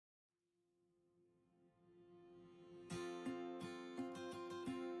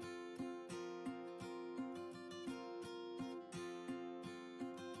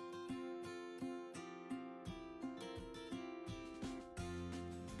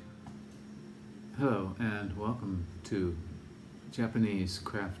Hello and welcome to Japanese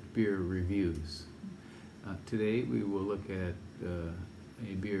craft beer reviews. Today we will look at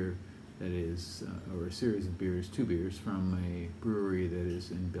a beer that is, or a series of beers, two beers from a brewery that is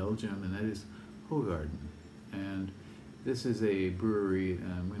in Belgium, and that is Hoegaarden. And this is a brewery,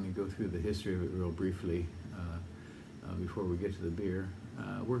 I'm going to go through the history of it real briefly before we get to the beer.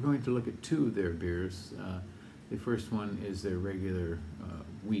 We're going to look at two of their beers. The first one is their regular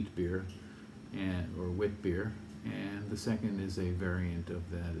wheat beer, or wit beer, and the second is a variant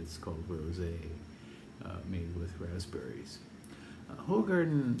of that. It's called rosé, made with raspberries.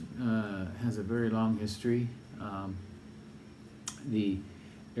 Hoegaarden has a very long history. The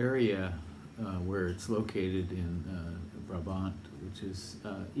area where it's located in Brabant, which is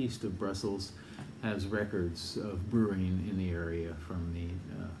east of Brussels, has records of brewing in the area from the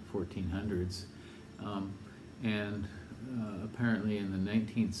 1400s. And apparently in the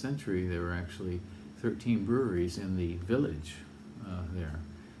 19th century there were actually 13 breweries in the village there,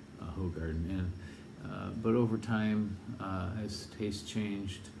 Hoegaarden. And but over time, as taste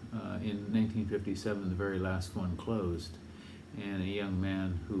changed, in 1957 the very last one closed, and a young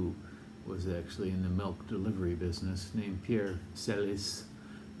man who was actually in the milk delivery business named Pierre Celis,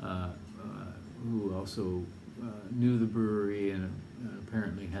 who also knew the brewery and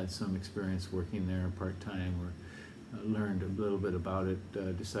apparently had some experience working there part-time, or learned a little bit about it,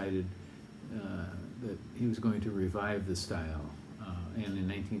 decided that he was going to revive the style. And in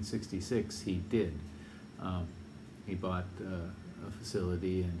 1966 he did. He bought a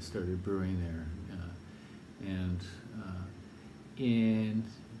facility and started brewing there. And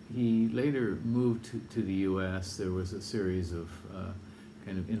he later moved to the U.S. There was a series of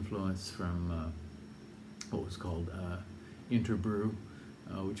kind of influence from what was called interbrew,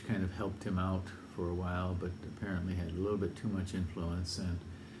 which kind of helped him out for a while, but apparently had a little bit too much influence, and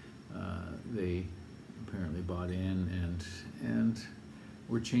they apparently bought in and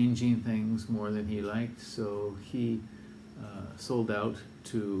were changing things more than he liked, so he sold out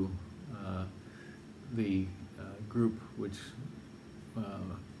to the group which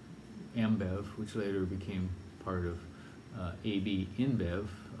Ambev, which later became part of AB InBev,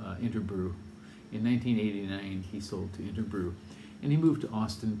 Interbrew. In 1989 he sold to Interbrew, and he moved to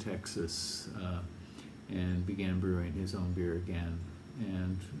Austin, Texas, and began brewing his own beer again.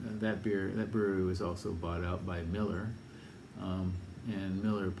 And that brewery was also bought out by Miller, and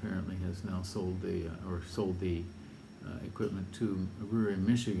Miller apparently has now sold the equipment to a brewery in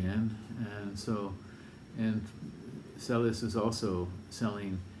Michigan, and Celis is also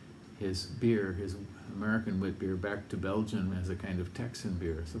selling his beer, his American wit beer, back to Belgium as a kind of Texan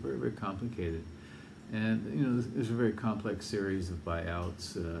beer. So very, very complicated. And you know, there's a very complex series of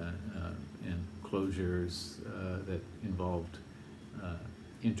buyouts and closures that involved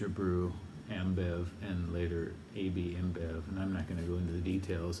Interbrew, Ambev, and later AB InBev. And I'm not going to go into the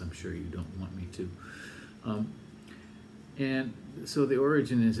details. I'm sure you don't want me to. And so the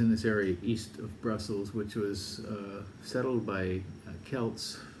origin is in this area east of Brussels, which was settled by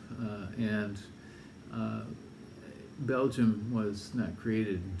Celts, and Belgium was not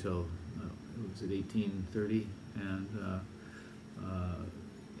created until it was at 1830, and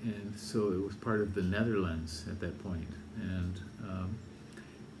so it was part of the Netherlands at that point. And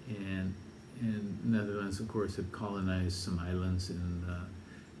Netherlands, of course, had colonized some islands in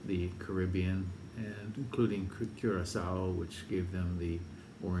the Caribbean, and including Curacao, which gave them the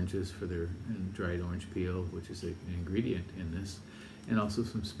oranges for their dried orange peel, which is an ingredient in this, and also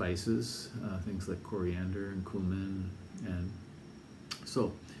some spices, things like coriander and cumin. And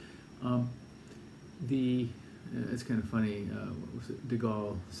so it's kind of funny. What was it? De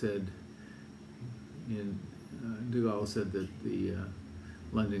Gaulle said that the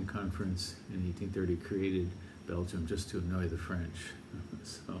London Conference in 1830 created Belgium just to annoy the French.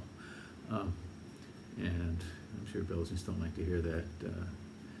 So, and I'm sure Belgians don't like to hear that.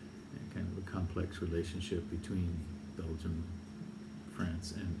 Kind of a complex relationship between Belgium,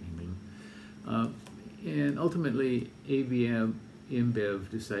 France, and England. And ultimately, AB InBev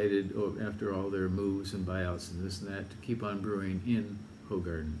decided, after all their moves and buyouts and this and that, to keep on brewing in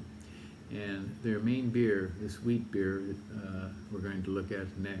Hoegaarden. And their main beer, this wheat beer that we're going to look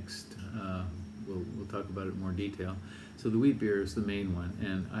at next, we'll talk about it in more detail. So the wheat beer is the main one,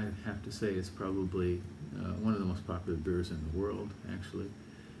 and I have to say it's probably one of the most popular beers in the world, actually,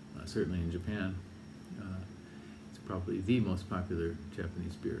 certainly in Japan. It's probably the most popular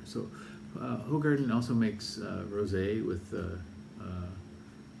Japanese beer. So Hoegaarden also makes rosé with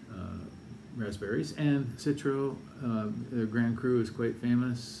raspberries and citro. Their Grand Cru is quite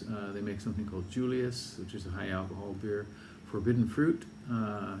famous. They make something called Julius, which is a high alcohol beer, forbidden fruit.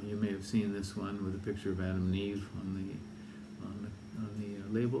 You may have seen this one with a picture of Adam and Eve on the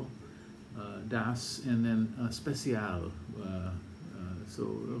label. Das, and then Special. So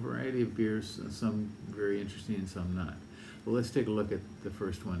a variety of beers, some very interesting and some not. Well, let's take a look at the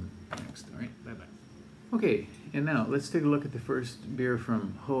first one next. All right, bye-bye. Okay, and now let's take a look at the first beer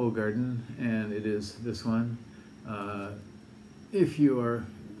from Hoegaarden, and it is this one. If you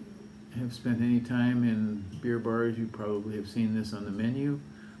have spent any time in beer bars, you probably have seen this on the menu,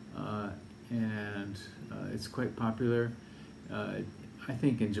 and it's quite popular. I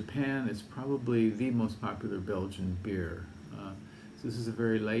think in Japan it's probably the most popular Belgian beer. So this is a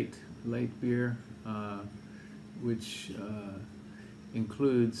very light beer, which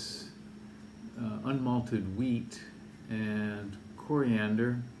includes unmalted wheat and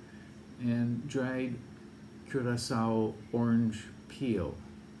coriander and dried Curacao orange peel.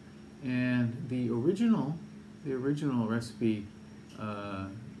 And the original recipe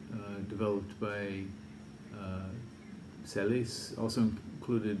developed by Celis also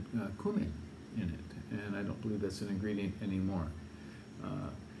included cumin in it, and I don't believe that's an ingredient anymore.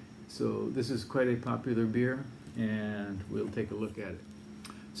 So this is quite a popular beer, and we'll take a look at it.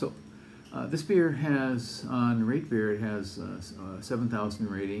 So this beer has, on RateBeer, it has 7,000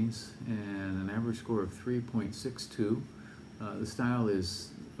 ratings and an average score of 3.62. The style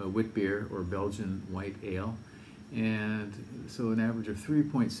is wit beer or Belgian white ale, and so an average of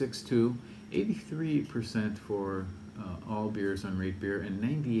 3.62, 83% for all beers on RateBeer, and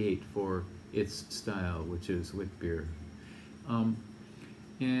 98 for its style, which is wit beer.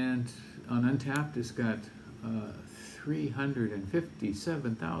 And on Untapped, it's got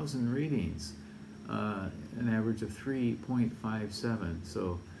 357,000 ratings, an average of 3.57,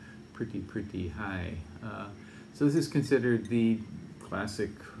 so pretty high. So this is considered the classic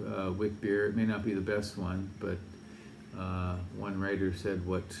wit beer. It may not be the best one, but one writer said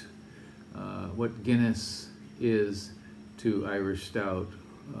what Guinness is to Irish Stout,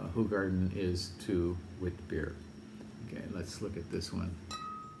 Hoegaarden is to wit beer. Okay, let's look at this one.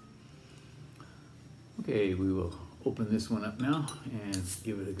 Okay, we will open this one up now and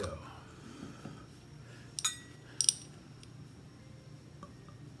give it a go.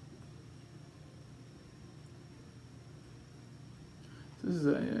 This is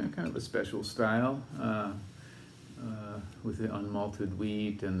a kind of a special style with the unmalted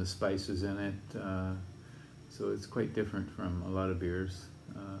wheat and the spices in it. So it's quite different from a lot of beers.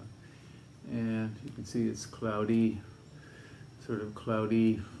 And you can see it's cloudy, sort of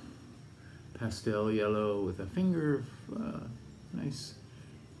cloudy pastel yellow with a finger of nice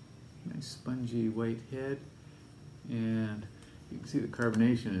spongy white head. And you can see the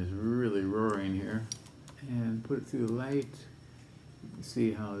carbonation is really roaring here. And put it through the light. You can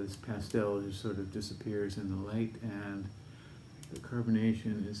see how this pastel just sort of disappears in the light, and the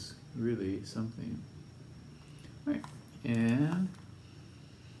carbonation is really something. All right, and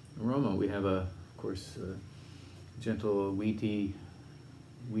aroma, we have of course, a gentle wheaty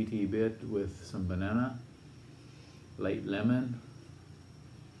bit with some banana, light lemon,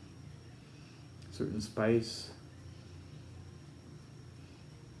 certain spice.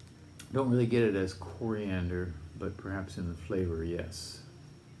 Don't really get it as coriander, but perhaps in the flavor, yes.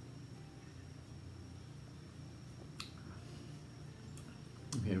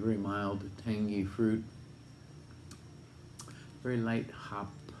 Okay, very mild, tangy fruit. Very light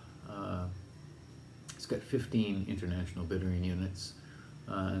hop. It's got 15 international bittering units,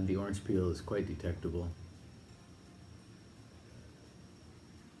 and the orange peel is quite detectable.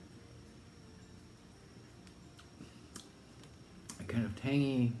 A kind of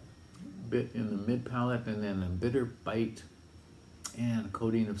tangy bit in the mid palate, and then a bitter bite and a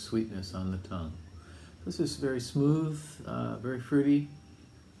coating of sweetness on the tongue. This is very smooth, very fruity.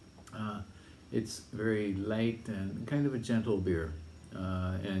 It's very light and kind of a gentle beer,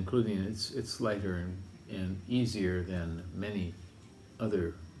 and including it's lighter and easier than many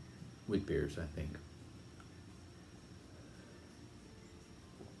other wheat beers, I think.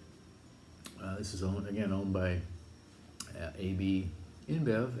 This is again owned by AB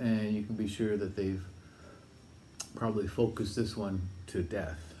InBev, and you can be sure that they've probably focused this one to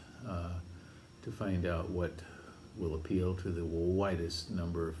death to find out what will appeal to the widest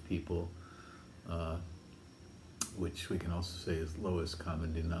number of people, which we can also say is lowest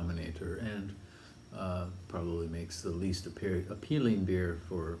common denominator, and probably makes the least appealing beer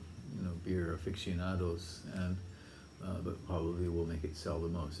for beer aficionados, and but probably will make it sell the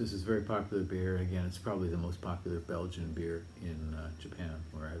most. This is very popular beer. Again, it's probably the most popular Belgian beer in Japan,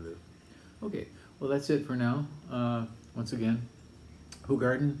 where I live. Okay, well that's it for now. Once again,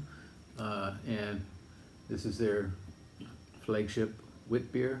 Hoegaarden, and this is their flagship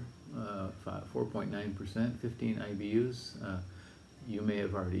wit beer, 4.9%, 15 IBUs. You may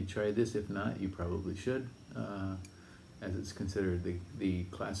have already tried this. If not, you probably should, as it's considered the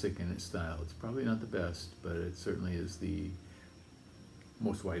classic in its style. It's probably not the best, but it certainly is the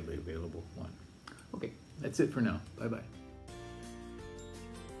most widely available one. Okay, that's it for now. Bye-bye.